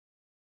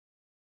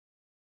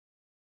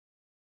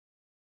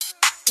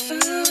Good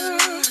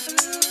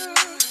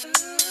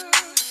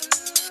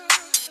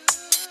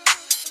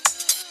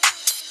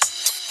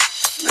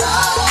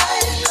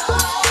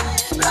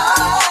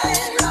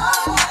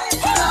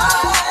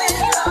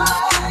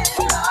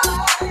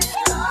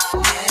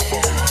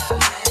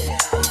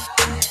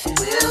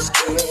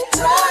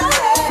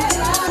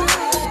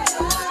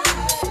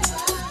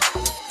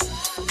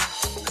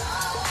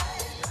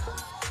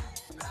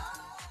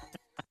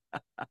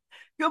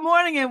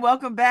morning and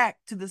welcome back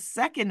to the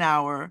second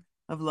hour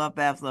of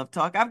LoveBabz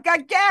LoveTalk. I've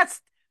got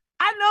guests.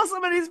 I know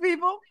some of these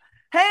people.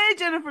 Hey,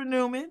 Jennifer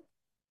Newman, Good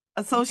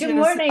Associate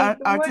morning. Good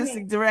Artistic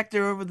morning.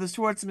 Director over the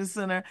Schwarzman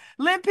Center.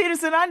 Lynn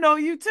Peterson, I know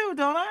you too,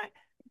 don't I?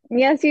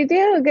 Yes, you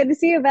do. Good to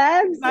see you,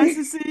 Babz. Nice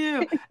to see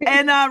you.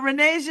 And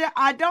Renasia,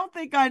 I don't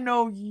think I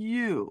know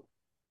you,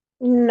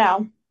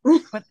 No.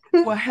 but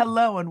well,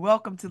 hello and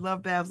welcome to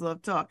LoveBabz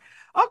LoveTalk.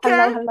 Hello,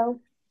 Okay, hello.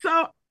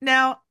 so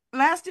now,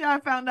 last year I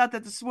found out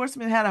that the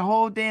Schwartzman had a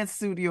whole dance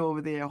studio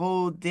over there, a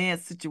whole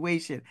dance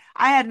situation.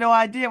 I had no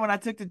idea when I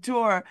took the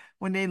tour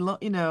when they,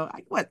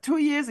 what, 2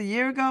 years, a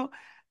year ago,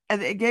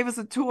 and they gave us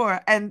a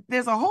tour, and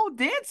there's a whole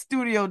dance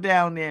studio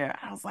down there.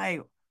 I was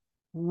like,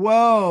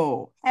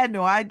 whoa, I had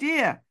no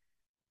idea.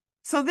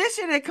 So this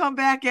year they come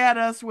back at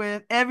us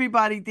with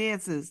Everybody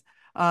Dances.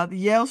 The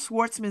Yale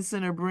Schwarzman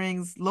Center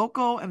brings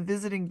local and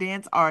visiting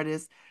dance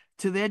artists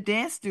to their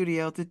dance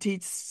studio to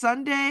teach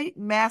Sunday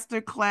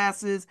master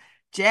classes,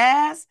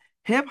 jazz,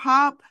 hip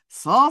hop,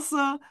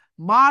 salsa,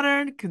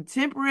 modern,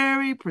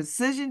 contemporary,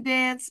 precision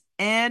dance,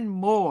 and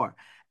more.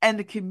 And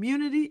the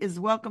community is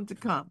welcome to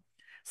come.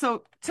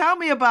 So tell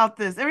me about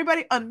this.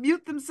 Everybody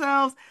unmute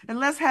themselves and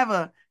let's have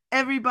a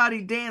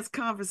everybody dance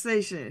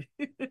conversation.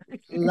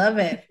 Love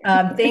it.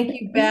 Thank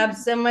you,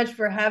 Babz, so much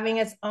for having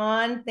us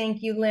on.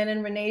 Thank you, Lynn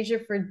and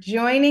Renasia, for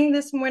joining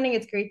this morning.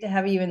 It's great to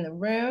have you in the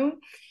room.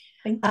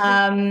 Thank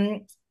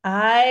you.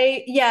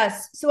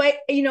 Yes. So I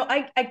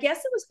guess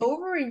it was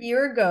over a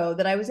year ago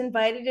that I was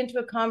invited into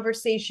a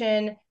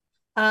conversation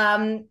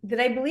that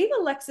I believe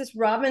Alexis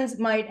Robbins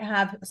might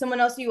have, someone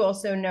else you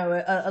also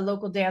know, a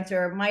local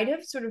dancer, might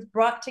have sort of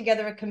brought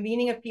together a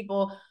convening of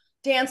people,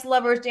 dance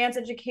lovers, dance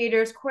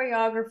educators,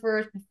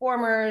 choreographers,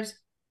 performers,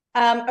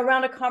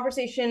 around a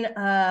conversation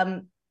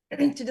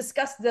to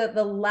discuss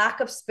the lack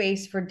of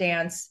space for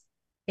dance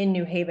in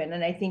New Haven.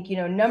 And I think,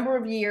 number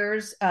of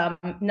years,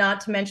 not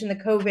to mention the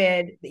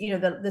COVID,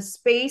 the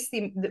space,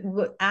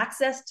 the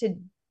access to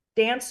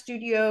dance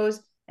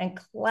studios and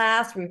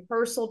class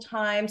rehearsal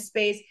time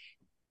space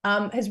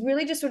has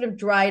really just sort of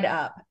dried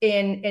up.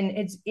 And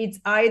it's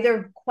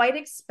either quite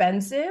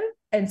expensive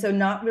and so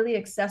not really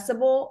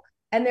accessible,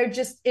 and they're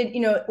just,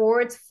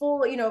 or it's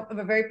full, of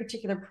a very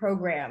particular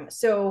program.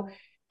 So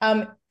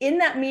in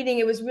that meeting,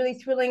 it was really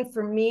thrilling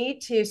for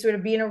me to sort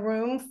of be in a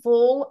room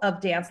full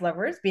of dance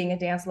lovers, being a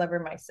dance lover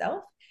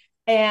myself,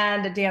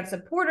 and a dance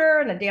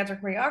supporter and a dancer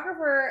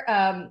choreographer.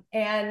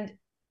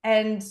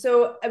 And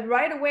so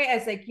right away, I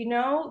was like, you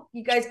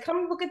guys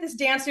come look at this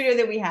dance studio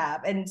that we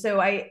have. And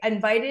so I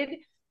invited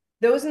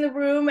those in the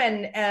room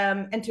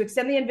and to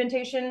extend the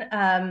invitation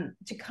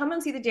to come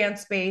and see the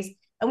dance space.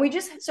 And we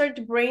just started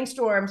to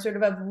brainstorm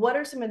sort of what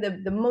are some of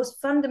the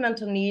most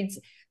fundamental needs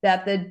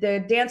that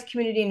the dance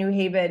community in New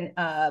Haven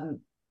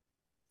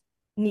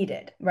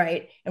needed,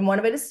 right? And one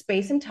of it is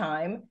space and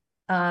time.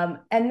 And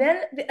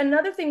then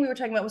another thing we were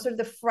talking about was sort of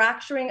the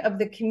fracturing of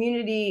the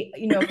community,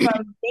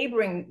 from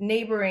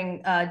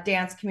neighboring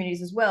dance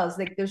communities as well. It's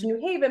like there's New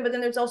Haven, but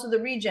then there's also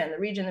the region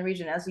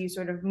as you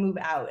sort of move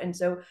out. And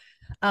so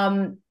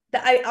I'll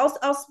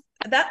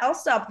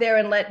stop there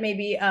and let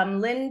maybe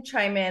Lynn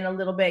chime in a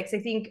little bit, because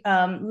I think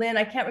Lynn,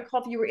 I can't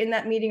recall if you were in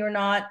that meeting or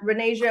not.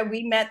 Renasia,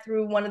 we met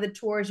through one of the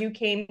tours. You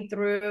came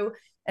through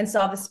and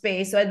saw the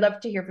space, so I'd love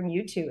to hear from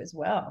you too as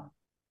well.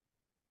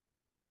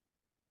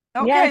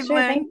 Yeah, Okay, sure.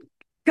 Lynn.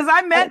 Because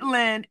I met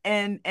Lynn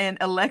and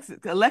Alexis.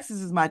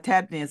 Alexis is my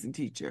tap dancing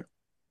teacher.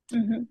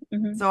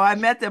 So I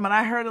met them and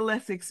I heard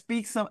Alexis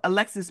speak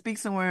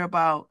somewhere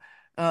about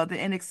the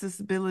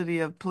inaccessibility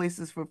of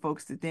places for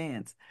folks to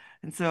dance.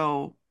 And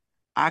so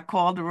I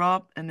called her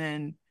up and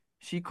then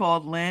she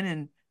called Lynn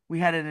and we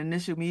had an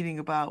initial meeting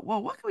about,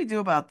 well, what can we do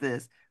about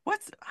this?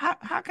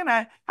 How can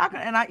and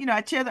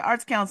I chair the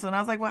arts council and I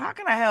was like, well, how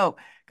can I help?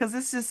 Because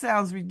this just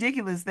sounds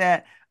ridiculous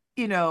that,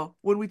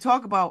 when we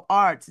talk about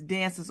arts,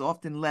 dance is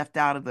often left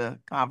out of the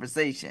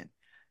conversation.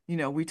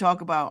 We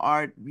talk about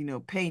art,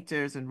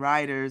 painters and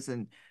writers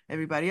and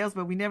everybody else,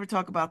 but we never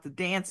talk about the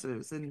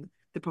dancers and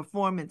the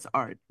performance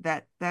art,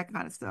 that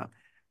kind of stuff.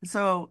 And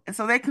so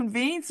they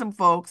convened some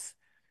folks,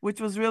 which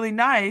was really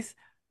nice.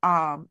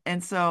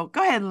 And so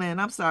go ahead,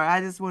 Lynn. I'm sorry.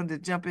 I just wanted to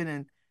jump in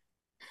and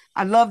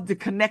I love the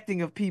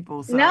connecting of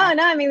people. No,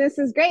 I mean, this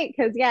is great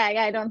because, yeah,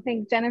 I don't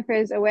think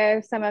Jennifer's aware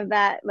of some of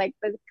that, like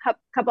the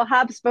couple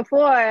hops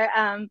before,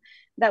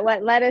 that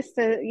what led us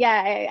to,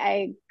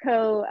 I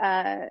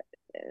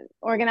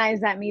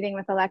organized that meeting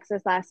with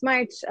Alexis last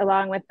March,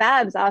 along with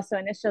Babz also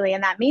initially.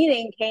 And that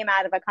meeting came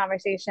out of a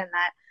conversation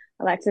that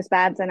Alexis,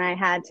 Babz, and I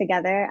had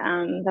together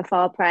the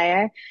fall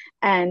prior.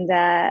 And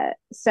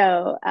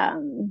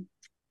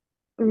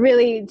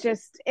really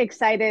just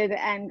excited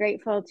and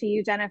grateful to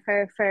you,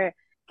 Jennifer, for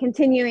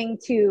continuing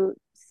to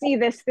see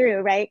this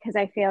through, right? Because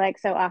I feel like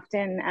so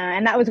often,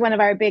 and that was one of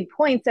our big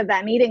points of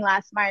that meeting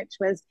last March,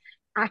 was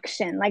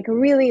action, like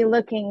really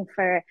looking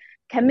for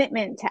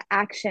commitment to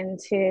action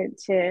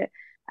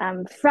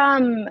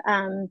from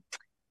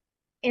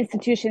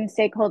institution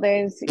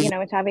stakeholders,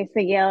 which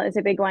obviously Yale is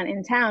a big one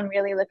in town,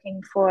 really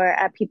looking for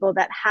people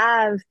that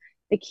have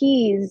the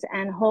keys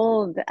and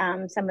hold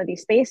some of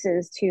these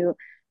spaces to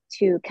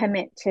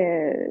commit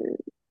to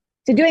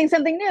doing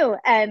something new.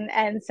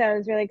 And so I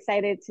was really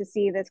excited to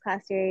see this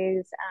class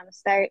series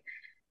start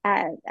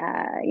at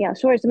Yale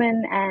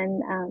Schwarzman.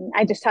 And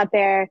I just taught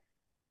there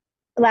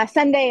last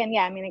Sunday. And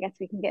yeah, I mean, I guess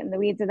we can get in the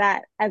weeds of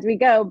that as we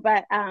go,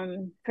 but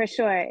for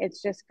sure,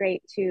 it's just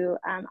great to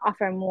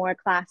offer more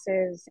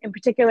classes, in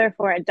particular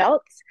for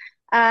adults.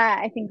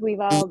 I think we've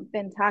all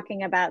been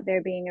talking about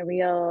there being a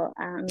real,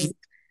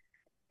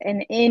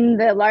 and in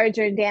the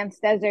larger dance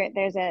desert,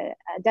 there's a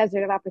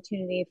desert of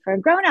opportunity for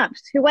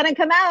grownups who want to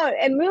come out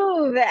and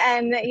move.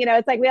 And,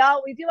 it's like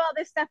we do all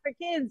this stuff for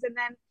kids. And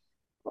then,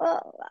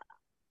 well,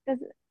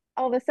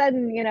 all of a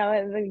sudden,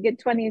 we get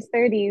 20s,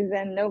 30s,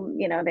 and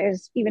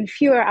there's even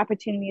fewer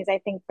opportunities, I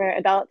think, for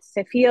adults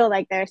to feel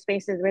like there are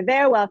spaces where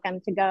they're welcome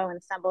to go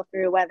and stumble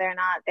through, whether or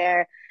not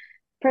they're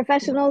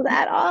professionals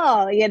at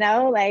all,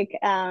 like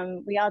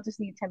we all just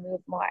need to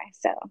move more.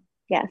 So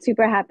yeah,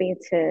 super happy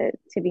to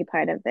be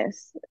part of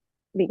this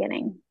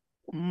beginning.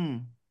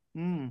 And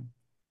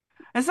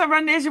so,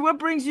 Ranesia, what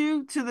brings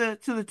you to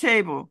the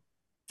table,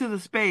 to the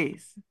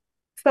space?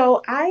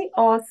 So I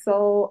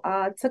also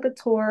took a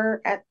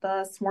tour at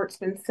the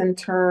Schwarzman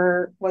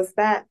Center. Was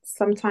that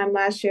sometime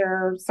last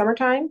year,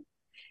 summertime?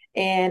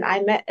 And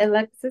I met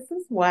Alexis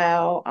as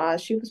well.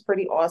 She was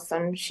pretty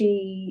awesome.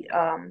 She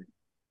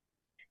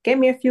gave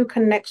me a few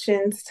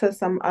connections to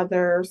some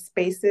other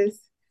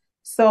spaces.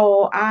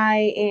 So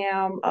I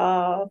am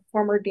a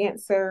former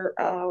dancer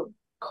of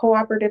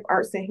Cooperative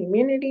Arts and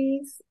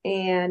Humanities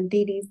and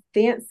Dee Dee's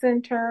Dance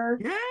Center.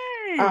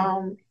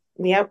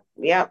 Yay!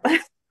 Yep.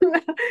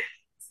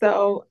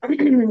 So,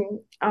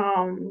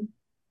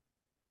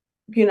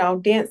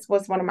 dance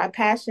was one of my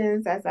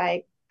passions, as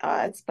I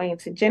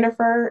explained to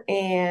Jennifer.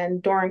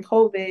 And during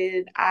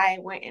COVID, I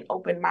went and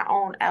opened my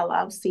own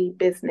LLC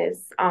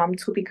business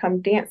to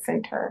become Dance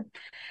Center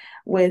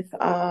with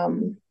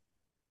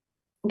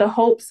the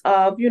hopes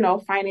of,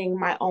 finding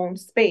my own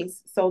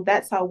space. So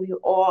that's how we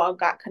all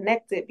got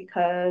connected,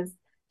 because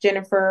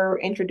Jennifer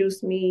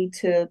introduced me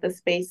to the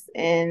space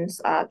in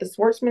the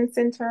Schwarzman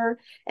Center,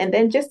 and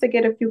then just to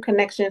get a few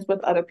connections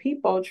with other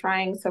people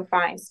trying to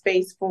find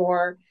space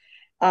for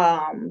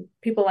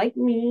people like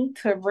me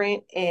to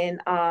rent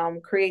and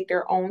create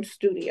their own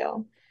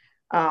studio.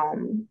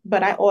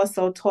 But I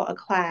also taught a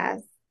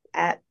class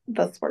at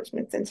the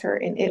Schwarzman Center,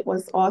 and it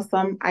was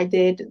awesome. I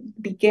did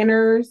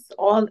beginners,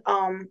 all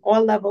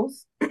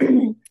levels,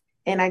 and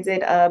I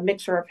did a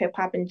mixture of hip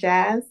hop and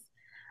jazz.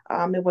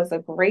 It was a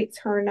great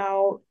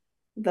turnout.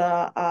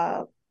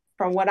 From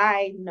what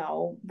I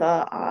know,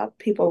 the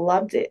people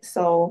loved it.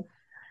 So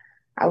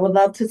I would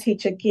love to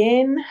teach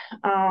again.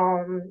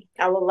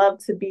 I would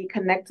love to be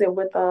connected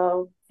with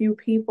a few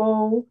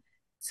people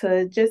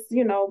to just,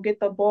 get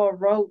the ball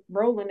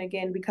rolling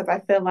again, because I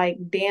feel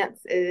like dance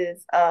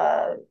is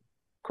a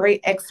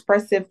great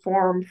expressive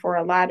form for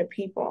a lot of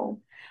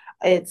people.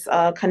 It's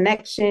a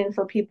connection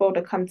for people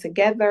to come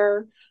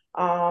together.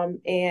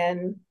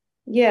 And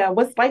yeah,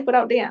 what's life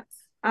without dance?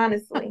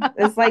 Honestly,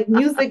 it's like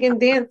music and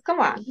dance.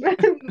 Come on,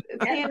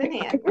 it's hand in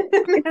hand.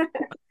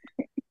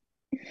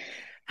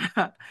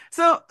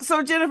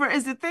 So Jennifer,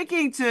 is it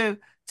thinking to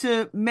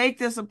make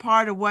this a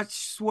part of what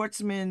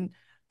Schwarzman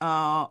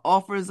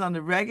offers on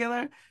the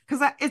regular?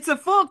 Because it's a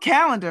full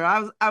calendar.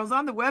 I was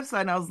on the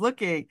website and I was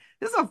looking.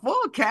 There's a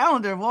full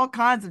calendar of all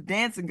kinds of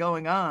dancing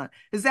going on.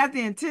 Is that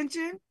the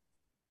intention?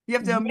 You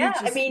have to unmute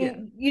yourself. I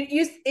mean,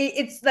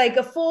 it's like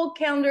a full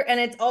calendar, and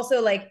it's also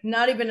like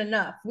not even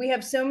enough. We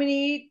have so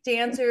many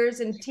dancers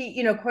and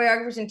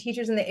choreographers and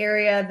teachers in the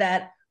area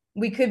that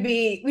we could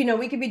be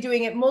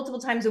doing it multiple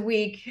times a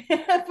week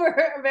for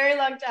a very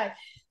long time.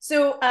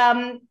 So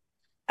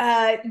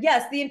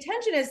yes, the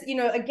intention is,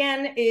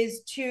 again,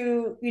 is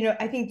to,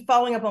 I think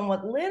following up on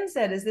what Lynn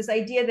said, is this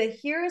idea that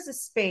here is a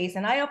space,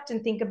 and I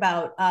often think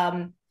about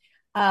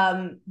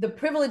the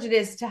privilege it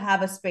is to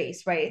have a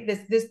space, right?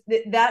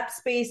 That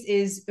space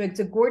it's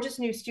a gorgeous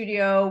new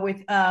studio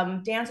with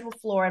danceable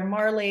floor and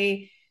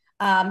Marley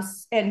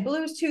and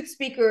Bluetooth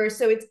speakers.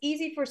 So it's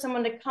easy for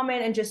someone to come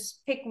in and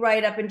just pick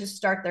right up and just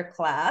start their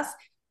class.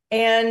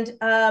 And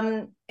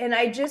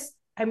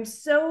I'm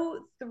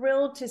so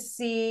thrilled to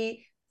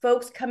see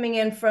folks coming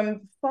in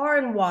from far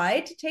and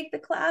wide to take the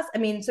class. I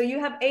mean, so you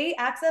have A,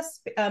 access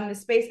the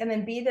space, and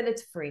then B, that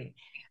it's free.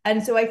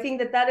 And so I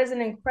think that is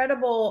an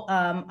incredible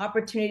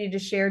opportunity to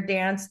share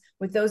dance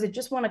with those that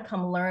just want to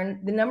come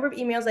learn. The number of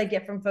emails I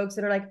get from folks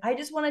that are like, I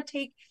just want to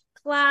take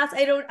class.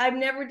 I've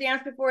never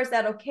danced before. Is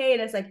that okay?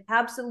 And it's like,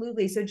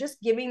 absolutely. So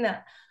just giving the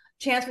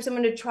chance for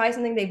someone to try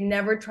something they've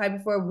never tried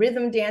before,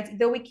 rhythm dance,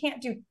 though we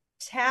can't do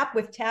tap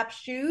with tap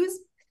shoes.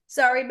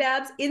 sorry,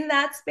 Babz, in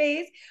that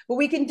space, but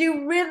we can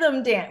do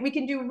rhythm dance. We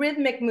can do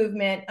rhythmic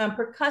movement,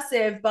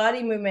 percussive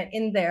body movement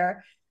in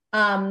there.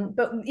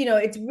 But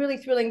it's really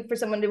thrilling for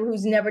someone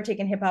who's never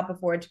taken hip hop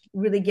before to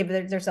really give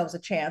themselves a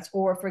chance.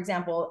 Or, for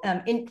example,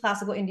 in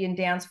classical Indian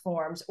dance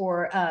forms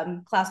or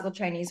classical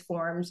Chinese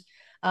forms,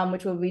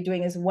 which we'll be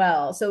doing as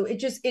well. So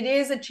it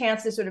is a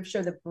chance to sort of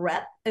show the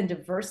breadth and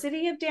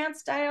diversity of dance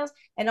styles,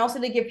 and also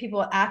to give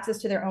people access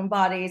to their own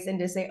bodies and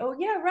to say, oh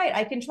yeah, right,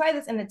 I can try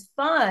this and it's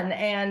fun.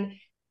 And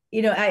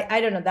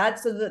I don't know that.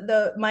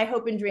 So my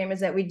hope and dream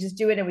is that we just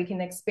do it and we can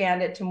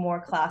expand it to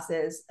more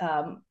classes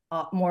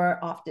more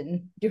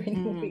often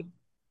during the week.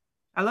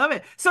 I love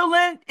it. So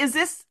Lynn, is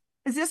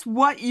this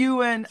what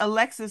you and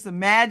Alexis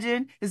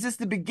imagine? Is this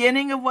the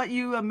beginning of what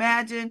you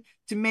imagine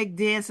to make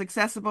dance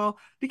accessible?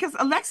 Because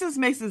Alexis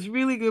makes this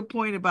really good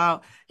point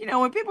about,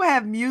 when people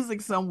have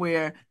music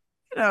somewhere,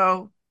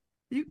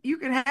 you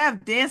can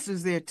have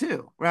dancers there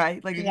too,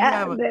 right? Like if you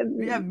have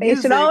music, they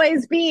should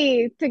always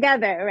be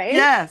together, right?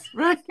 Yes,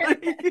 right.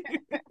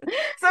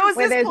 So is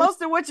this close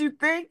to what you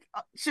think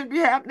should be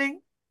happening?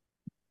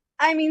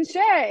 I mean,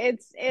 sure,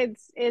 it's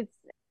and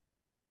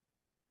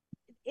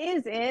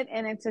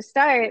it's a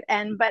start,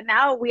 but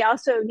now we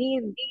also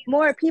need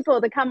more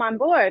people to come on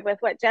board with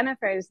what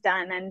Jennifer's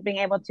done and being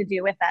able to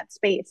do with that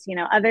space.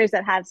 Others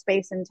that have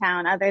space in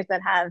town, others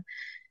that have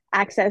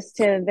access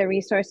to the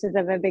resources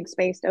of a big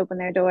space to open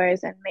their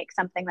doors and make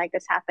something like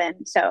this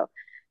happen. So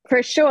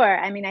for sure,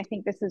 I mean, I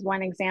think this is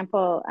one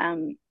example.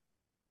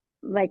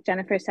 Like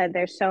Jennifer said,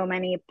 there's so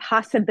many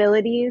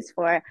possibilities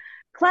for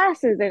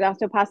classes. There's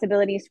also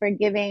possibilities for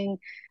giving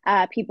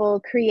people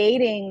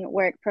creating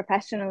work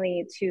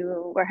professionally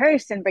to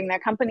rehearse and bring their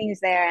companies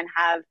there and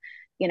have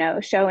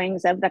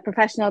showings of the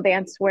professional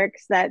dance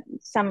works that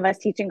some of us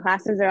teaching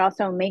classes are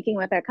also making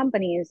with our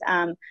companies.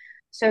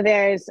 So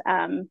there's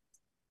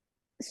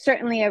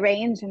certainly a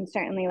range, and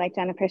certainly, like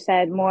Jennifer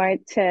said, more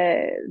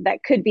that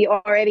could be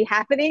already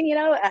happening.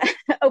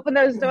 Open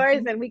those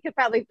doors and we could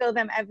probably fill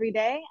them every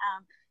day.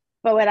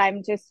 But what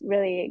I'm just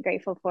really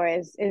grateful for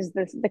is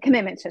the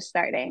commitment to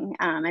starting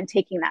and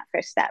taking that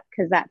first step,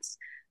 because that's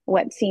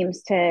what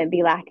seems to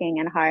be lacking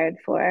and hard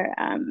for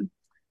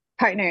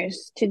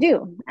partners to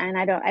do. And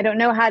I don't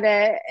know how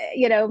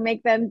to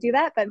make them do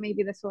that, but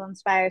maybe this will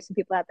inspire some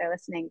people out there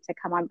listening to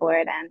come on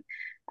board.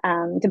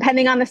 And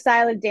depending on the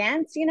style of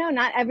dance,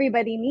 not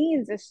everybody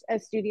needs a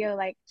studio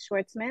like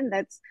Schwarzman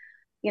that's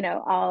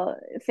all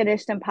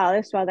finished and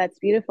polished. Well, that's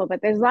beautiful,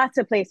 but there's lots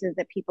of places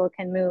that people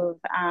can move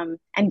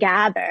and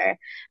gather.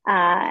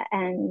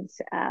 And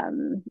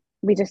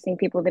we just need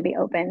people to be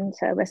open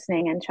to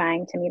listening and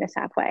trying to meet us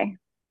halfway.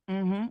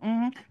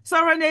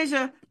 So,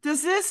 Renasia,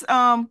 does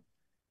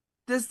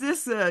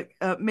this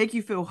make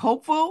you feel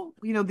hopeful?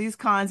 These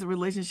kinds of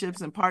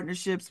relationships and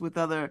partnerships with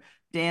other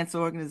dance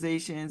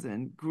organizations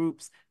and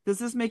groups. Does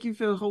this make you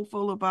feel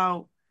hopeful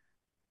about,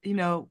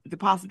 the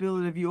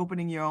possibility of you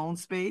opening your own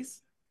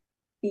space?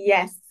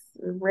 Yes,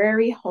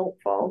 very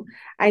hopeful.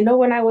 I know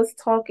when I was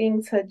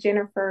talking to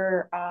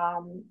Jennifer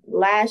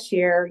last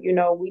year,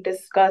 we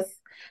discussed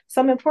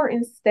some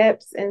important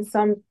steps and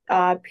some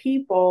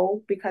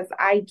people, because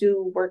I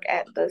do work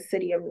at the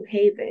city of New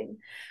Haven.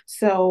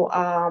 So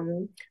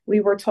we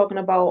were talking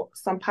about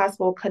some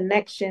possible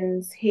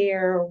connections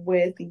here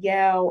with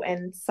Yale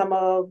and some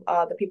of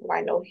the people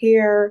I know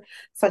here,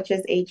 such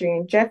as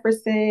Adrian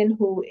Jefferson,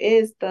 who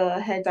is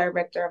the head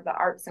director of the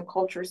Arts and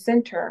Culture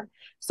Center.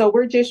 So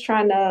we're just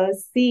trying to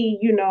see,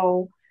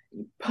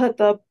 put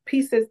the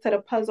pieces to the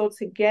puzzle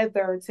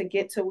together to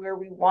get to where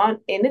we want.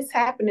 And it's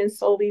happening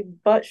slowly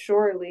but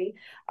surely,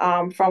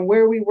 from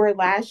where we were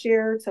last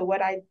year to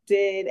what I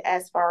did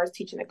as far as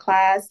teaching a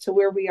class to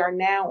where we are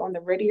now on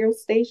the radio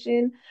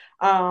station.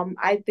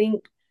 I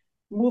think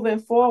moving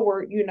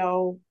forward,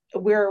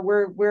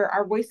 where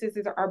our voices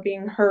are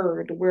being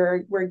heard,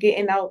 we're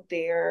getting out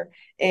there.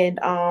 And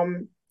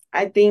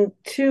I think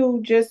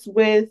too, just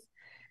with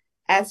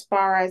as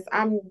far as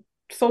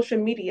social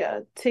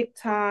media,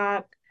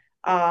 TikTok,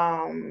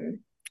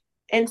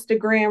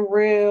 Instagram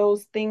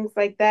Reels, things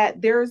like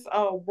that. There's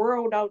a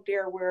world out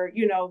there where,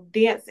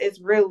 dance is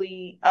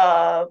really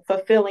a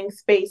fulfilling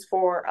space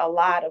for a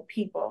lot of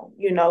people.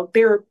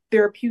 They're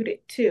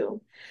therapeutic too.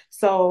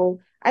 So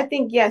I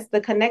think, yes,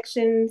 the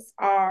connections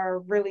are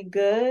really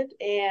good.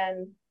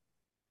 And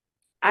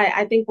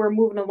I think we're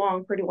moving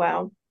along pretty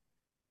well.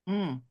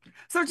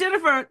 So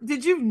Jennifer,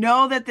 did you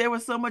know that there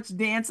was so much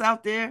dance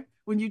out there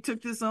when you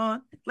took this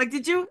on? Like, do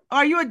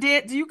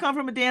you come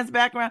from a dance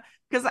background?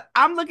 Because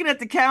I'm looking at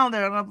the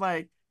calendar and I'm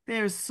like,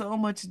 there's so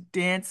much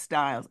dance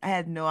styles. I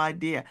had no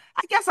idea.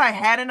 I guess I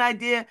had an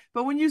idea,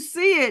 but when you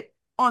see it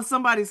on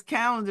somebody's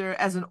calendar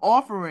as an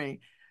offering,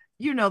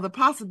 the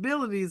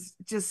possibilities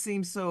just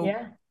seem so.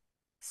 Yeah.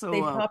 So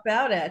they pop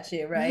out at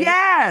you, right?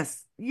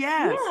 Yes.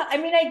 Yes. Yeah, I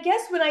mean, I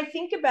guess when I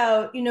think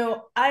about,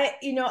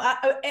 I'm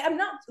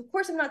not, of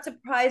course, I'm not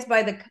surprised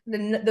by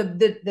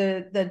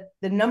the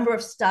number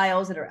of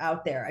styles that are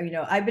out there.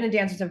 I've been a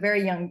dancer since a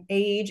very young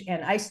age,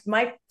 and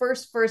my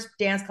first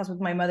dance class with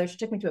my mother, she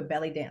took me to a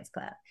belly dance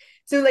class.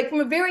 So like from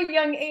a very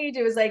young age,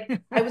 it was like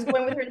I was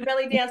going with her to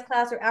belly dance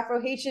class or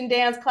Afro-Haitian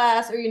dance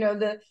class, or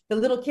the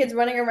little kids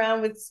running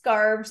around with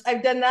scarves.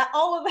 I've done that,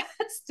 all of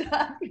that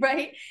stuff,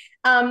 right?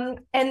 And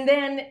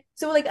then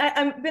so like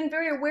I've been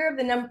very aware of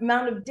the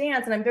amount of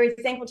dance, and I'm very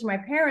thankful to my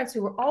parents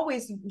who were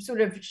always sort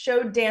of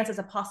showed dance as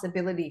a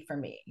possibility for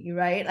me,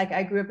 right? Like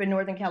I grew up in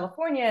Northern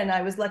California, and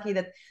I was lucky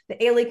that the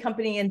Ailey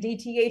Company and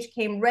DTH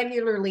came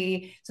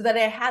regularly so that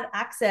I had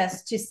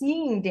access to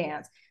seeing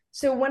dance.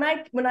 So when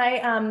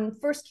I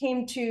first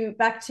came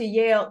back to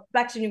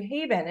New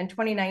Haven in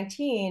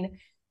 2019,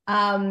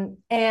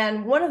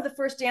 and one of the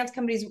first dance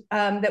companies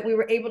that we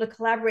were able to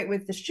collaborate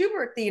with the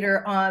Schubert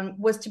Theater on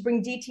was to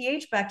bring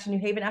DTH back to New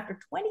Haven after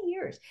 20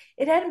 years.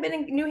 It hadn't been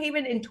in New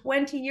Haven in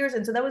 20 years.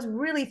 And so that was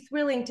really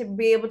thrilling to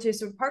be able to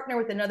sort of partner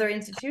with another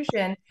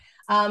institution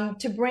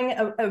to bring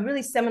a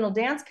really seminal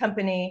dance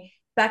company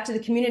back to the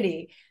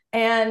community.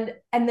 And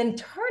then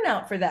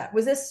turnout for that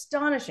was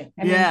astonishing.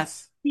 I mean,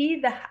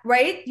 see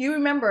right? You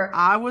remember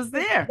I was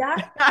there.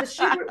 The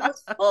Schubert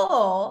was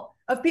full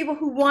of people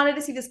who wanted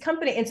to see this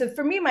company. And so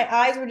for me, my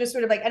eyes were just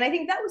sort of like, and I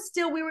think that was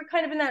still, we were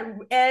kind of in that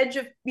edge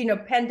of,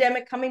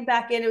 pandemic coming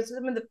back in. It was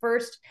some of the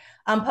first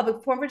public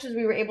performances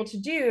we were able to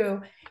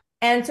do.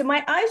 And so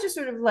my eyes just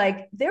sort of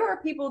like, there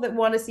are people that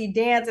want to see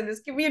dance in this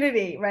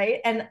community, right?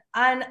 And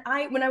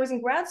when I was in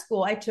grad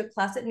school, I took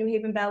class at New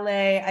Haven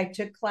Ballet. I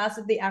took class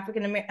at the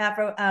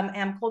Afro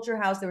Culture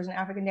House. There was an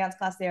African dance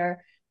class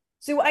there.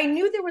 So I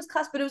knew there was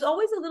class, but it was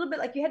always a little bit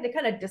like you had to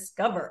kind of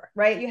discover,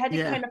 right? You had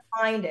to kind of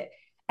find it.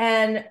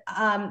 And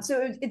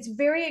so it's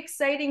very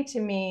exciting to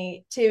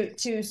me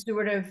to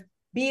sort of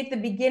be at the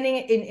beginning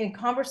in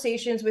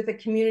conversations with a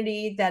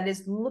community that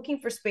is looking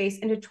for space,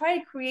 and to try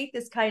to create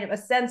this kind of a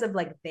sense of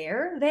like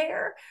they're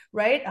there,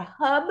 right? A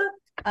hub,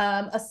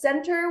 a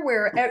center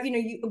where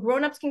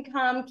grown-ups can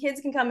come, kids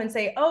can come and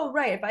say, oh,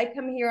 right, if I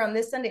come here on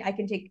this Sunday, I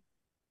can take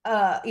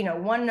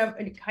one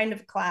kind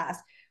of class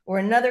or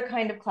another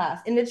kind of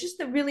class. And it's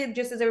just really,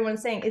 just as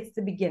everyone's saying, it's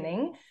the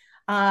beginning.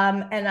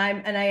 And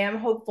I am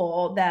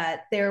hopeful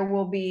that there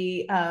will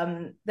be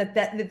that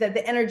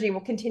the energy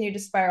will continue to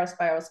spiral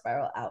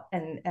out,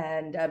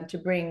 and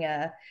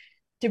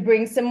to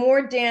bring some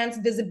more dance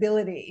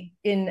visibility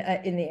in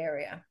the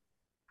area.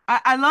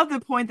 I love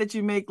the point that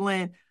you make,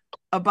 Lynn,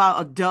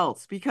 about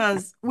adults,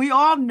 because we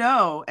all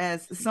know,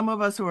 as some of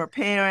us who are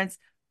parents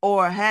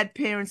or had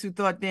parents who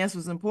thought dance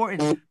was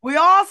important, we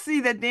all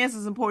see that dance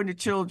is important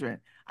to children.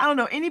 I don't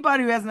know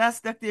anybody who has not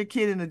stuck their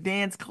kid in a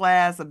dance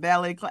class, a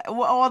ballet class,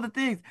 all the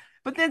things.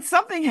 But then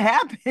something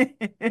happened.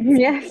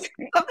 Yes.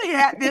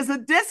 There's a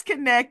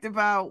disconnect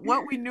about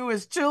what we knew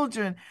as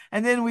children,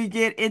 and then we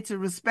get into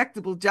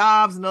respectable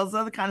jobs and those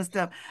other kind of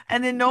stuff.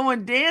 And then no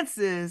one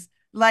dances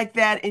like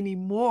that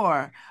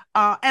anymore.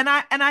 And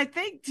I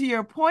think, to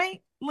your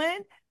point,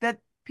 Lynn, that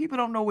people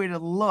don't know where to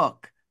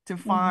look to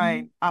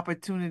find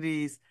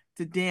opportunities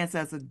to dance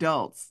as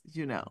adults,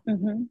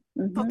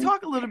 So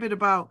talk a little bit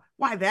about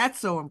why that's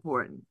so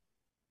important.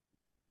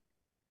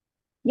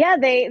 Yeah,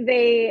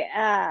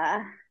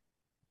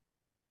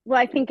 well,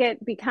 I think it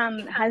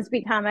has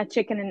become a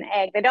chicken and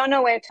egg. They don't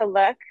know where to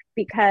look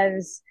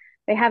because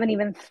they haven't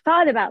even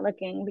thought about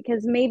looking,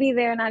 because maybe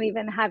they're not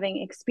even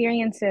having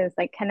experiences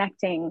like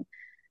connecting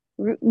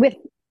with,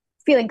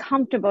 feeling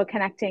comfortable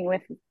connecting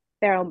with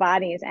their own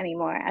bodies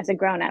anymore as a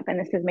grown-up. And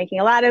this is making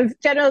a lot of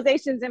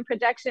generalizations and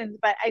projections,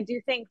 but I do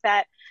think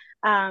that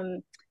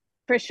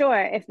for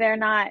sure, if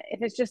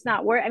it's just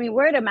not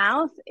word of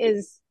mouth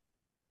is,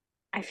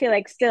 I feel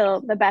like, still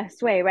the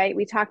best way, right?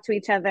 We talk to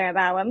each other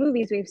about what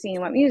movies we've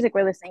seen, what music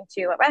we're listening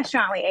to, what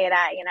restaurant we ate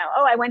at,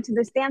 oh, I went to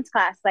this dance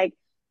class. Like,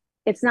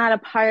 it's not a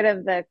part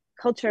of the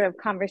culture of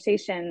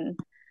conversation.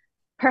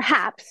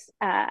 Perhaps,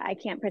 I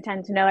can't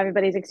pretend to know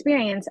everybody's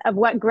experience of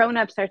what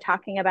grown-ups are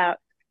talking about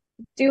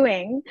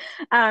doing.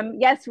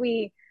 Yes,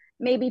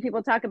 maybe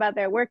people talk about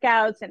their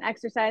workouts and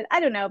exercise. I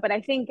don't know, but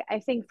I think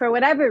for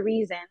whatever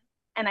reason,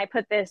 and I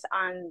put this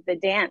on the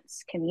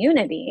dance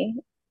community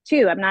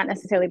too, I'm not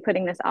necessarily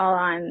putting this all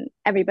on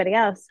everybody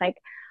else, like,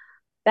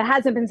 that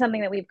hasn't been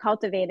something that we've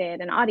cultivated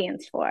an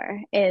audience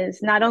for.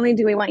 Is not only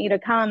do we want you to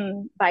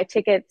come buy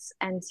tickets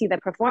and see the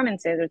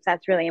performances, which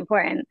that's really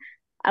important,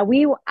 I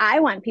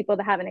want people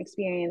to have an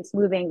experience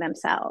moving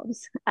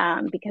themselves,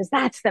 because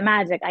that's the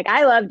magic. Like,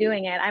 I love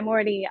doing it. I'm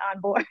already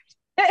on board.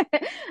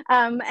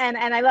 And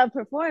I love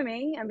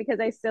performing, and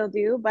because I still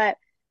do, but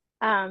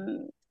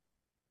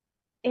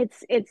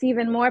it's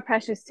even more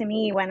precious to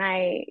me when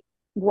I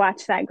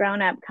watch that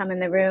grown-up come in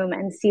the room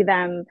and see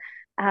them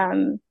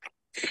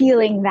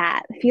feeling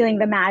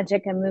the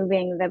magic and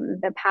moving,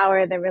 the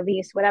power, the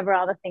release, whatever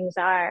all the things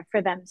are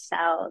for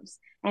themselves,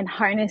 and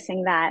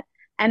harnessing that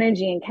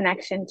energy and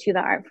connection to the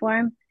art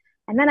form.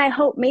 And then I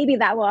hope maybe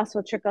that will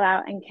also trickle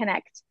out and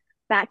connect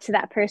back to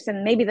that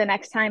person. Maybe the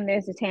next time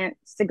there's a chance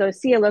to go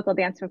see a local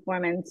dance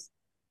performance,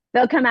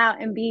 they'll come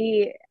out and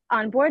be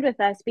on board with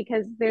us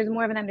because there's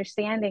more of an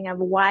understanding of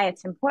why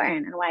it's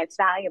important and why it's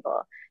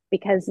valuable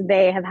because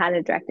they have had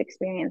a direct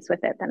experience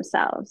with it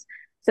themselves.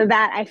 So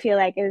that I feel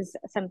like is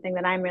something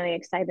that I'm really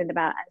excited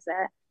about as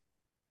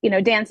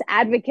a, dance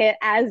advocate,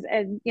 as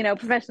a,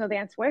 professional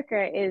dance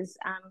worker, is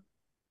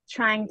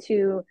trying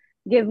to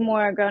give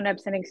more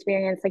grown-ups an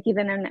experience. Like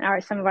even in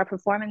some of our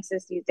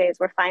performances these days,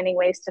 we're finding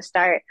ways to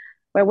start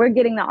where we're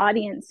getting the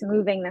audience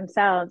moving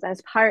themselves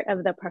as part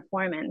of the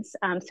performance.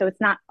 So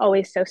it's not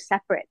always so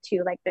separate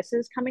to like, this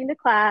is coming to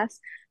class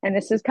and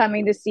this is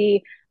coming to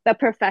see the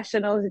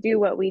professionals do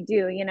what we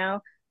do,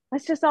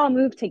 let's just all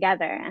move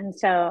together. And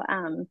so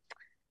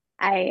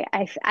I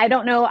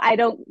don't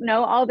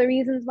know all the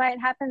reasons why it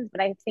happens,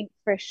 but I think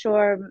for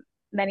sure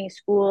many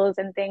schools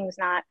and things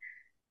not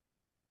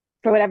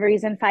for whatever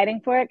reason fighting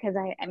for it, because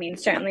I mean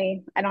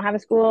certainly I don't have a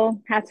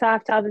school. Hats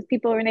off to all those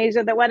people in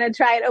Asia that want to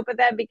try and open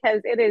them because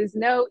it is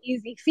no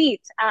easy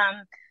feat.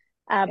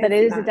 But it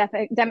is a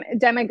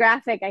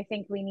demographic I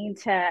think we need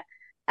to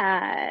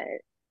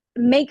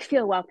make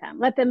feel welcome.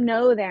 Let them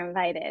know they're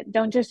invited.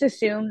 Don't just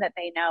assume that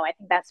they know. I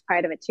think that's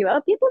part of it too.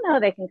 Oh, people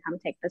know they can come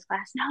take this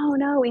class.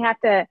 No, we have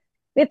to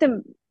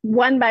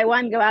one by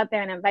one go out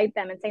there and invite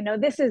them and say, no,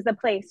 this is the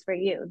place for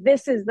you.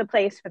 This is the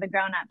place for the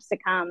grown-ups to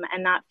come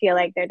and not feel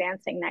like they're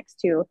dancing next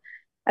to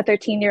a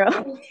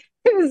 13-year-old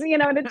who's,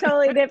 in a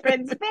totally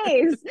different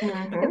space,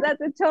 because that's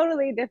a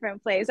totally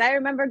different place. I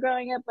remember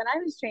growing up when I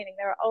was training,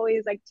 there were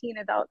always like teen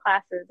adult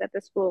classes at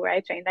the school where I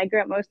trained. I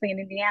grew up mostly in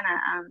Indiana,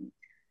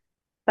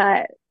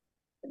 but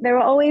there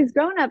were always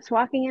grown-ups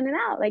walking in and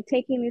out, like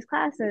taking these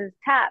classes,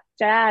 tap,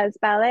 jazz,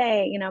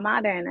 ballet,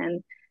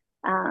 modern.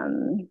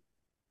 And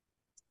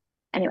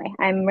anyway,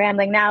 I'm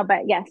rambling now,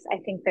 but yes, I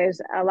think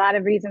there's a lot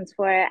of reasons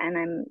for it, and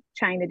I'm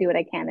trying to do what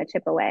I can to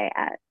chip away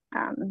at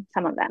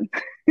some of them.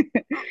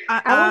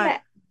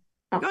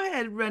 Go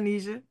ahead,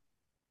 Ranisha.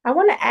 I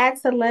want to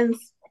add to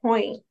Lynn's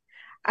point.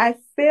 I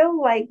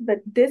feel like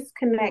the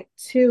disconnect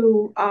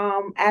too,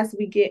 as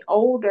we get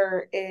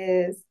older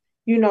is,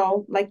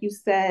 like you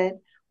said,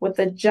 with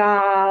the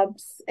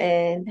jobs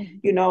and,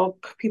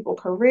 people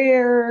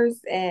careers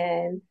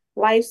and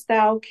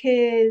lifestyle,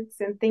 kids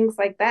and things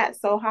like that.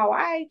 So how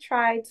I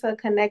try to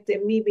connect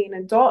it, me being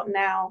an adult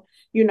now,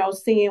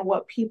 seeing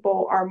what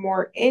people are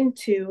more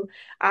into,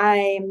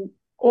 I'm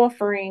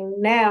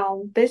offering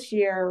now this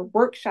year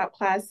workshop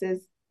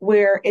classes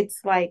where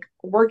it's like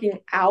working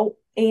out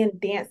and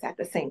dance at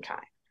the same time.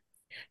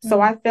 So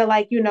I feel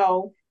like,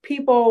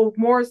 people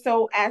more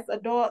so as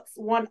adults,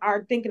 one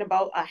are thinking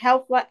about a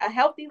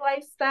healthy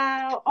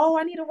lifestyle. Oh,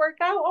 I need to work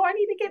out. Oh, I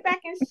need to get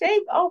back in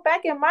shape. Oh,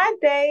 back in my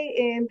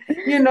day, and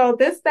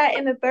this, that,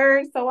 and the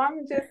third. So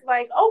I'm just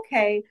like,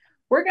 okay,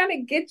 we're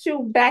gonna get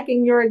you back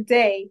in your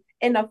day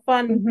in a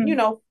fun,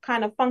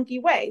 kind of funky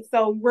way.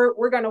 So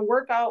we're gonna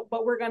work out,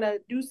 but we're gonna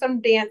do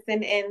some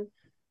dancing. And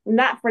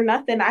not for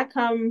nothing, I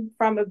come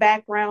from a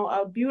background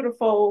of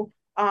beautiful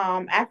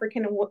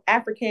African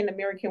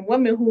American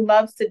women who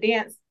loves to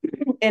dance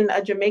in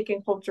a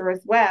Jamaican culture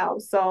as well.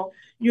 So,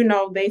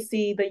 they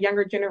see the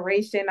younger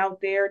generation out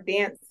there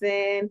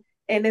dancing,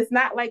 and it's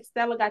not like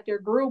Stella got their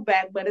groove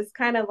back, but it's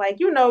kind of like,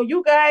 you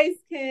guys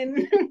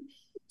can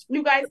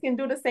you guys can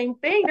do the same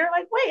thing. They're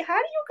like, wait, how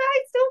do you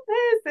guys do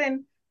this?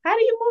 And how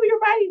do you move your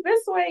body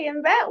this way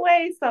and that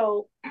way?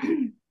 So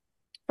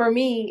for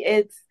me,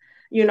 it's,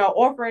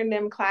 offering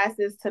them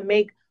classes to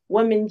make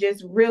women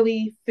just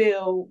really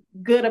feel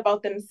good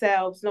about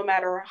themselves, no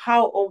matter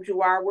how old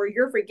you are, where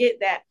you forget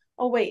that,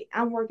 oh, wait,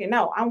 I'm working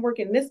out. I'm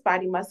working this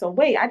body muscle.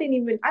 Wait, I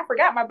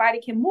forgot my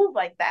body can move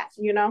like that,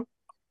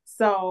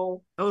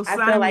 So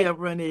sign me up,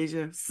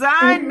 Ranisha.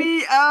 Sign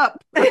me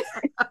up.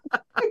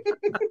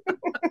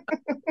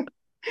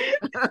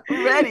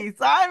 Ready.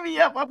 Sign me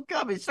up. I'm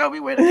coming. Show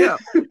me where to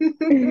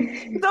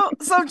go.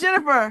 So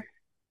Jennifer,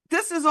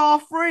 this is all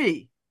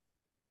free.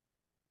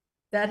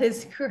 That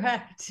is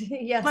correct.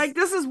 Yes. Like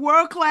this is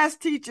world-class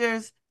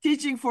teachers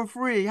teaching for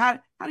free. How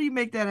do you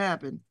make that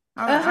happen?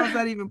 How's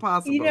that even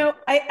possible?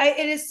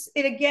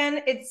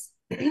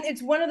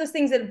 It's one of those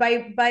things that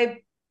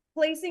by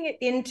placing it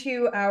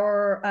into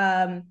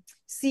our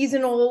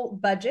seasonal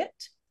budget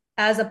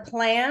as a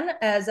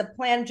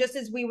plan, just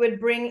as we would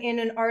bring in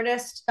an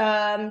artist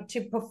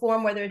to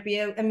perform, whether it be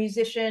a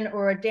musician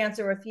or a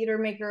dancer or a theater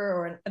maker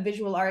or a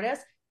visual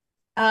artist.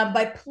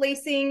 By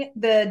placing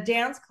the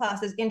dance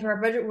classes into our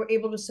budget, we're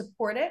able to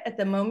support it at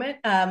the moment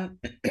as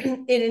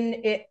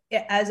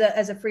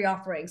a free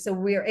offering. So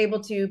we are able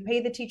to pay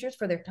the teachers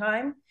for their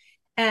time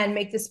and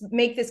make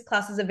this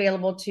classes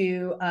available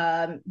to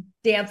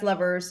dance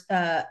lovers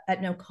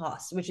at no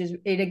cost, which is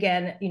it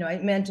again. I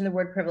mentioned the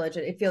word privilege.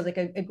 It feels like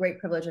a great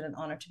privilege and an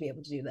honor to be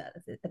able to do that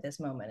at this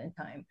moment in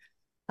time.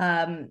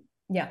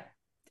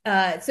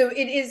 So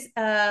it is.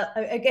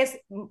 I guess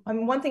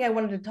one thing I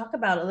wanted to talk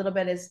about a little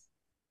bit is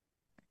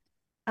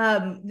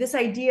this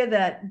idea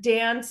that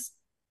dance,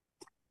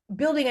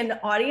 building an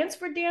audience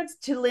for dance,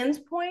 to Lynn's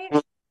point,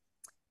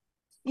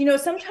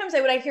 sometimes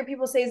what I hear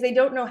people say is they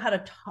don't know how to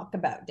talk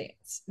about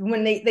dance.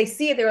 When they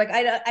see it, they're like,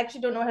 I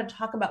actually don't know how to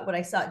talk about what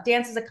I saw.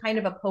 Dance is a kind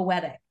of a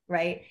poetic,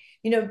 right?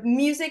 You know,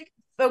 music,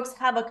 folks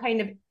have a kind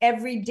of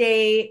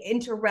everyday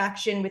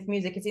interaction with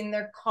music. It's in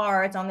their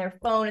car, it's on their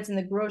phone, it's in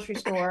the grocery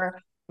store,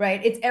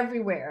 right? It's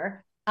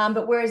everywhere.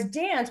 But whereas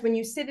dance, when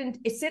you sit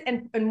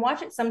and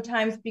watch it,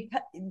 sometimes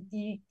because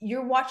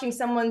you're watching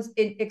someone's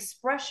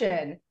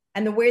expression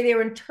and the way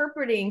they're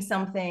interpreting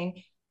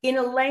something in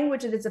a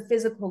language that is a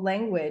physical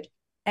language.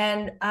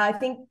 And I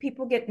think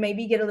people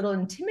maybe get a little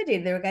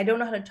intimidated. They're like, I don't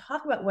know how to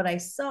talk about what I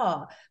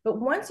saw. But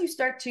once you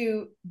start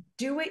to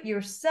do it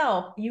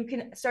yourself, you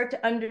can start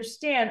to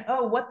understand,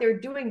 oh, what they're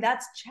doing,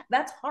 that's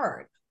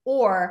hard.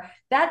 Or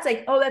that's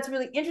like, oh, that's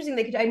really interesting.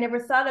 I never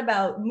thought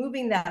about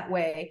moving that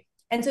way.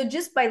 And so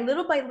just by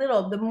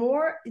little, the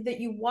more that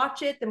you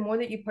watch it, the more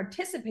that you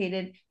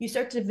participated, you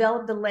start to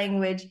develop the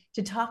language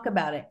to talk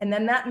about it. And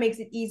then that makes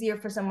it easier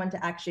for someone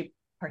to actually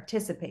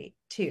participate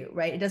too,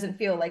 right? It doesn't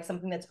feel like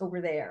something that's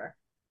over there.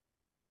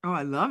 Oh,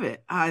 I love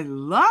it. I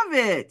love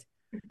it.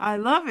 I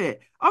love it.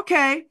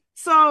 Okay.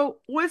 So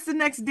what's the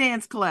next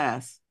dance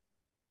class?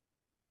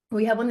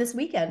 We have one this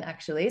weekend,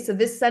 actually. So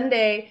this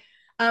Sunday,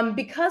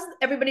 because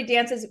everybody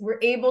dances, we're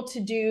able to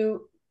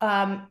do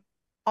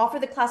offer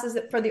the classes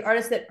for the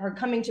artists that are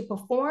coming to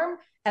perform,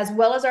 as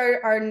well as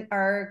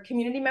our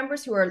community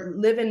members who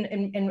live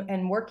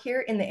and work here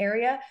in the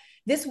area.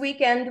 This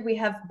weekend, we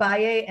have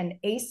Baye and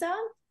Asa.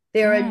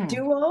 They're a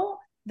duo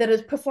that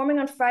is performing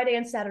on Friday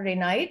and Saturday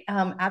night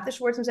at the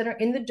Schwarzman Center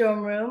in the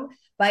Dome Room.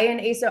 Baye and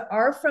Asa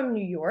are from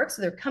New York,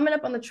 so they're coming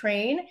up on the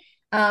train.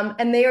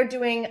 And they are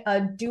doing a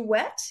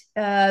duet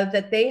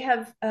that they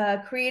have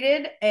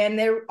created. And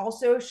they're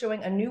also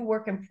showing a new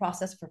work in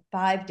process for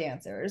 5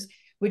 dancers,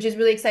 which is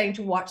really exciting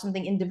to watch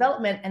something in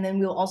development. And then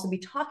we'll also be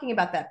talking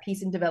about that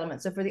piece in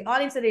development. So for the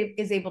audience that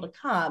is able to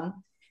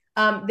come,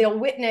 they'll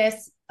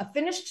witness a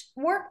finished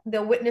work,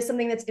 they'll witness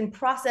something that's in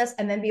process,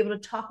 and then be able to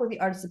talk with the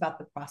artist about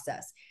the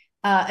process.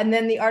 And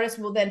then the artist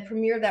will then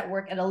premiere that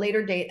work at a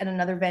later date at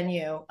another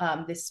venue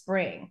this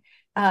spring.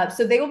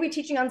 So they will be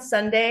teaching on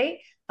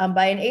Sunday.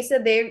 Baye and Asa,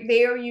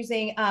 they are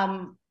using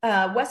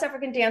West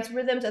African dance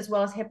rhythms as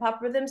well as hip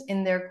hop rhythms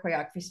in their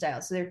choreography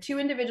style. So they're 2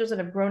 individuals that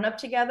have grown up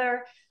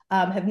together,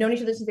 have known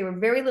each other since they were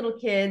very little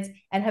kids,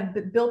 and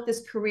have built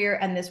this career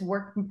and this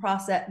work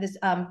process,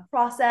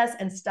 process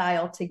and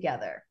style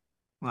together.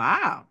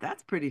 Wow,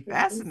 that's pretty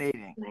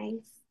fascinating.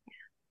 Nice.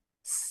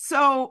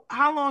 So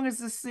how long is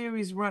this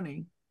series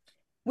running?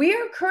 We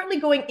are currently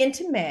going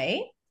into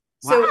May.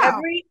 So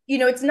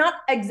it's not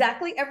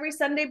exactly every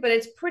Sunday, but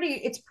it's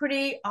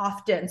pretty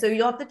often. So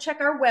you'll have to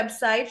check our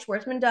website,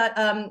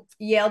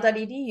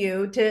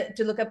 schwarzman.yale.edu,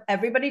 to look up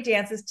Everybody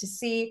Dances to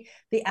see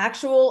the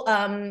actual,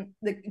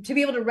 to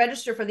be able to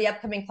register for the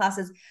upcoming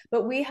classes.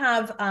 But we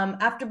have,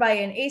 after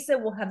Baye and Asa,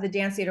 we'll have the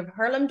Dance Theater of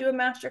Harlem do a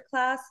master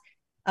class.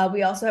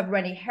 We also have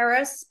Rennie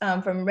Harris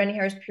from Rennie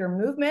Harris Pure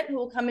Movement, who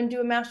will come and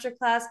do a master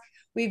class.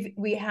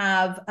 We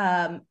have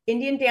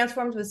Indian dance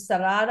forms with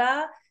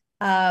Sarada.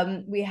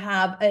 We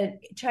have a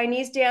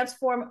Chinese dance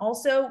form.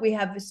 Also, we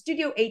have the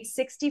Studio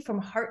 860 from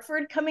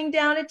Hartford coming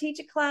down to teach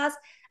a class,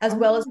 as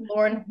well as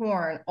Lauren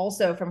Horn,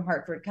 also from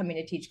Hartford, coming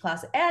to teach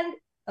class. And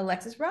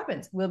Alexis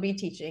Robbins will be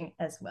teaching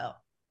as well.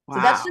 Wow.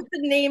 So that's just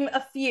to name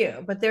a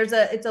few, but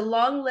it's a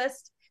long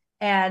list.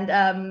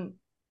 And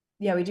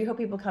yeah, we do hope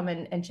people come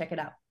in and check it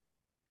out.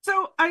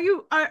 So are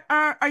you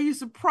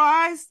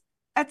surprised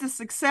at the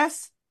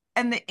success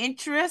and the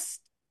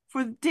interest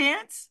for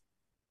dance?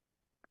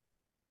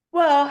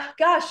 Well,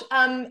 gosh,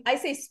 I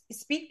say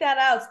speak that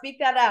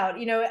out.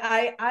 You know,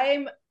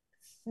 I'm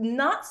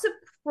not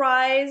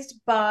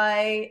surprised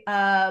by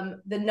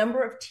the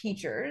number of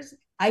teachers.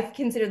 I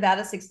consider that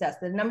a success.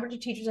 The number of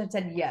teachers have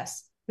said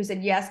yes, who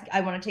said, yes, I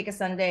want to take a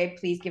Sunday,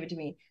 please give it to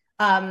me.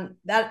 That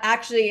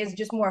actually is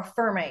just more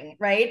affirming,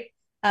 right?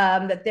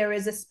 That there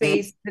is a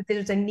space, that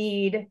there's a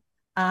need.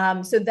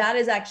 So that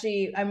is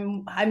actually,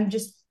 I'm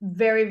just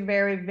very,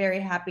 very, very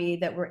happy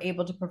that we're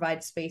able to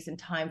provide space and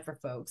time for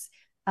folks.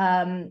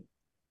 And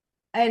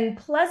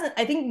pleasant.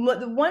 I think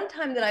the one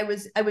time that I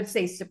would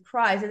say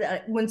surprised is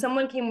when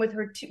someone came with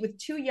with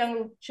 2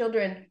 young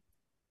children,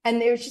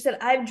 and she said,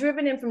 I've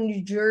driven in from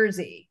New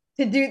Jersey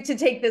to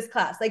take this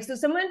class. Like, so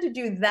someone to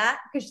do that,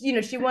 because, you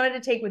know, she wanted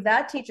to take with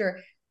that teacher,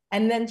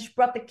 and then she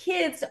brought the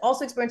kids to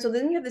also experience. So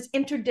then you have this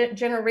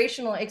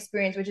intergenerational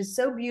experience, which is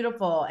so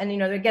beautiful. And, you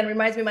know, again,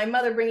 reminds me of my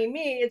mother bringing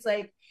me. It's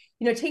like,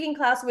 you know, taking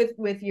class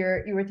with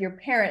your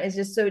parent is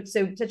just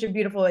such a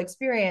beautiful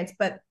experience.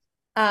 But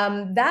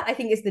that I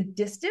think is the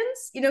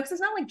distance, you know, because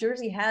it's not like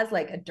Jersey has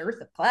like a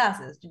dearth of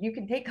classes. You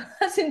can take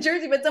class in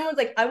Jersey, but someone's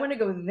like, I want to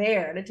go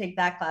there to take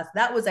that class.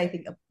 That was, I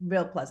think, a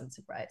real pleasant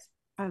surprise.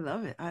 I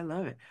love it. I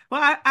love it.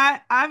 Well,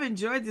 I've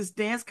enjoyed this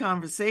dance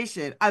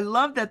conversation. I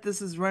love that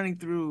this is running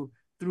through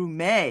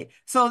May,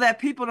 so that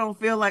people don't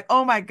feel like,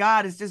 oh my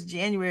God, it's just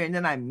January and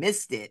then I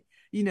missed it.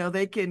 You know,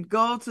 they can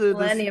go to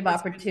plenty of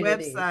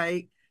opportunity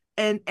website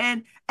and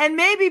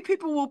maybe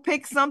people will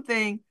pick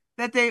something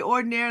that they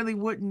ordinarily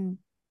wouldn't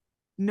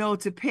know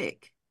to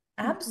pick.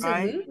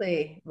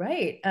 Absolutely.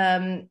 Right.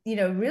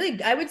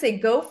 Really, I would say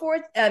go for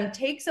it.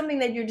 Take something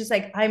that you're just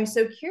like, I'm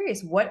so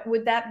curious. What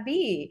would that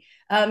be?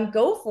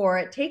 Go for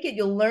it. Take it.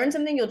 You'll learn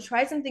something. You'll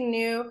try something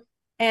new.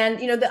 And,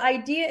 the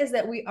idea is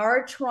that we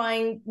are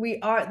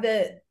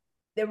the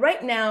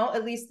right now,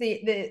 at least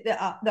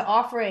the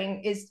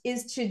offering is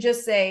to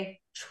just say,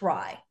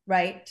 try,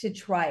 right? To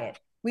try it.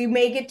 We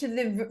may get to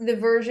the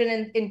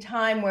version in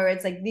time where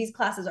it's like these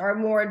classes are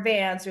more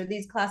advanced, or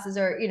these classes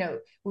are,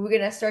 we're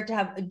going to start to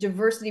have a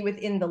diversity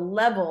within the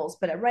levels.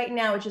 But right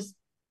now it's just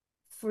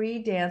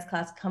free dance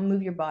class. Come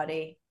move your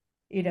body,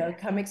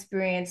 come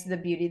experience the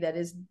beauty that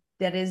is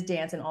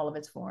dance in all of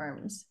its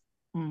forms.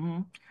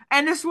 Mm-hmm.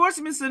 And the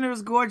Schwarzman Center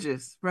is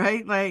gorgeous,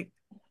 right? Like,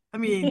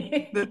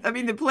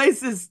 the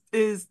place is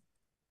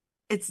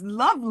it's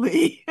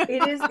lovely.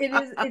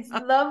 It's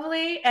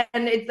lovely.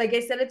 And it's, like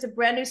I said, it's a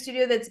brand new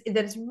studio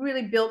that's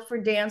really built for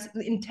dance,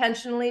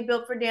 intentionally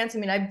built for dance.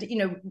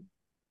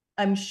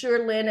 I'm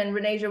sure Lynn and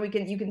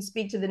Renasia, you can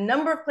speak to the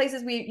number of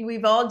places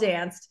we've all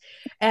danced.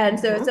 And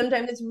so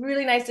sometimes it's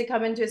really nice to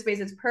come into a space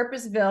that's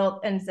purpose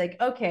built, and it's like,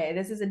 okay,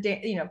 this is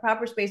a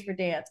proper space for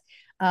dance.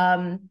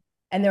 And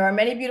there are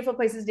many beautiful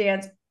places to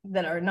dance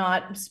that are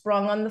not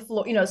sprung on the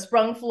floor,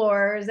 sprung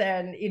floors,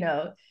 and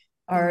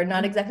are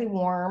not exactly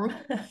warm,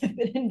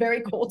 in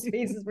very cold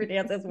spaces for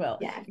dance as well.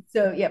 Yeah.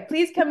 So yeah,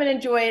 please come and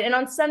enjoy it. And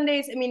on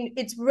Sundays,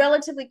 it's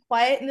relatively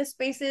quiet in the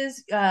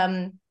spaces,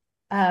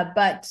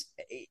 but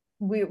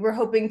we're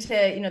hoping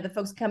to, the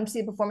folks come to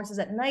see the performances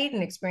at night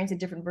and experience a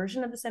different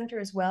version of the center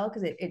as well,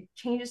 because it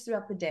changes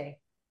throughout the day.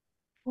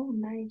 Oh,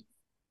 nice.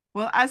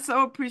 Well, I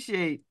so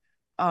appreciate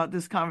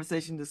this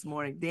conversation this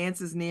morning. Dance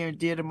is near and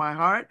dear to my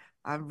heart.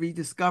 I've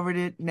rediscovered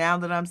it now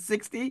that I'm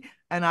 60,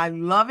 and I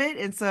love it.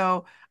 And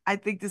so I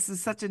think this is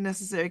such a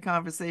necessary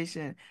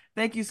conversation.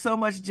 Thank you so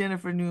much,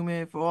 Jennifer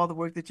Newman, for all the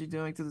work that you're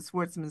doing to the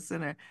Schwarzman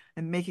Center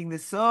and making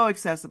this so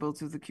accessible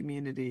to the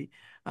community.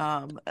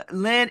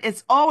 Lynn,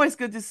 it's always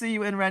good to see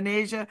you in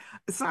Renasia.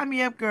 Sign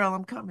me up, girl.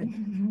 I'm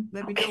coming.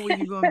 Let me know where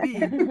you're going to be.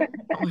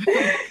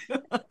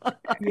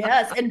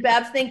 Yes. And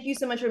Babz, thank you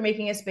so much for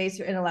making a space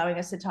and allowing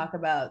us to talk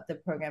about the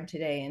program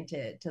today, and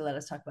to let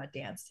us talk about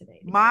dance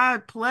today. My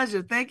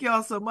pleasure. Thank you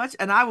all so much.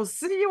 And I will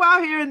see you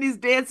out here in these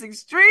dancing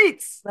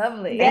streets.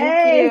 Lovely.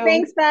 Yay.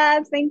 Thanks,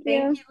 Babz. Thank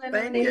you.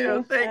 Thank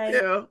you. Thank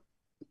you.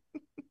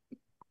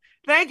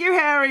 Thank you,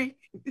 Harry.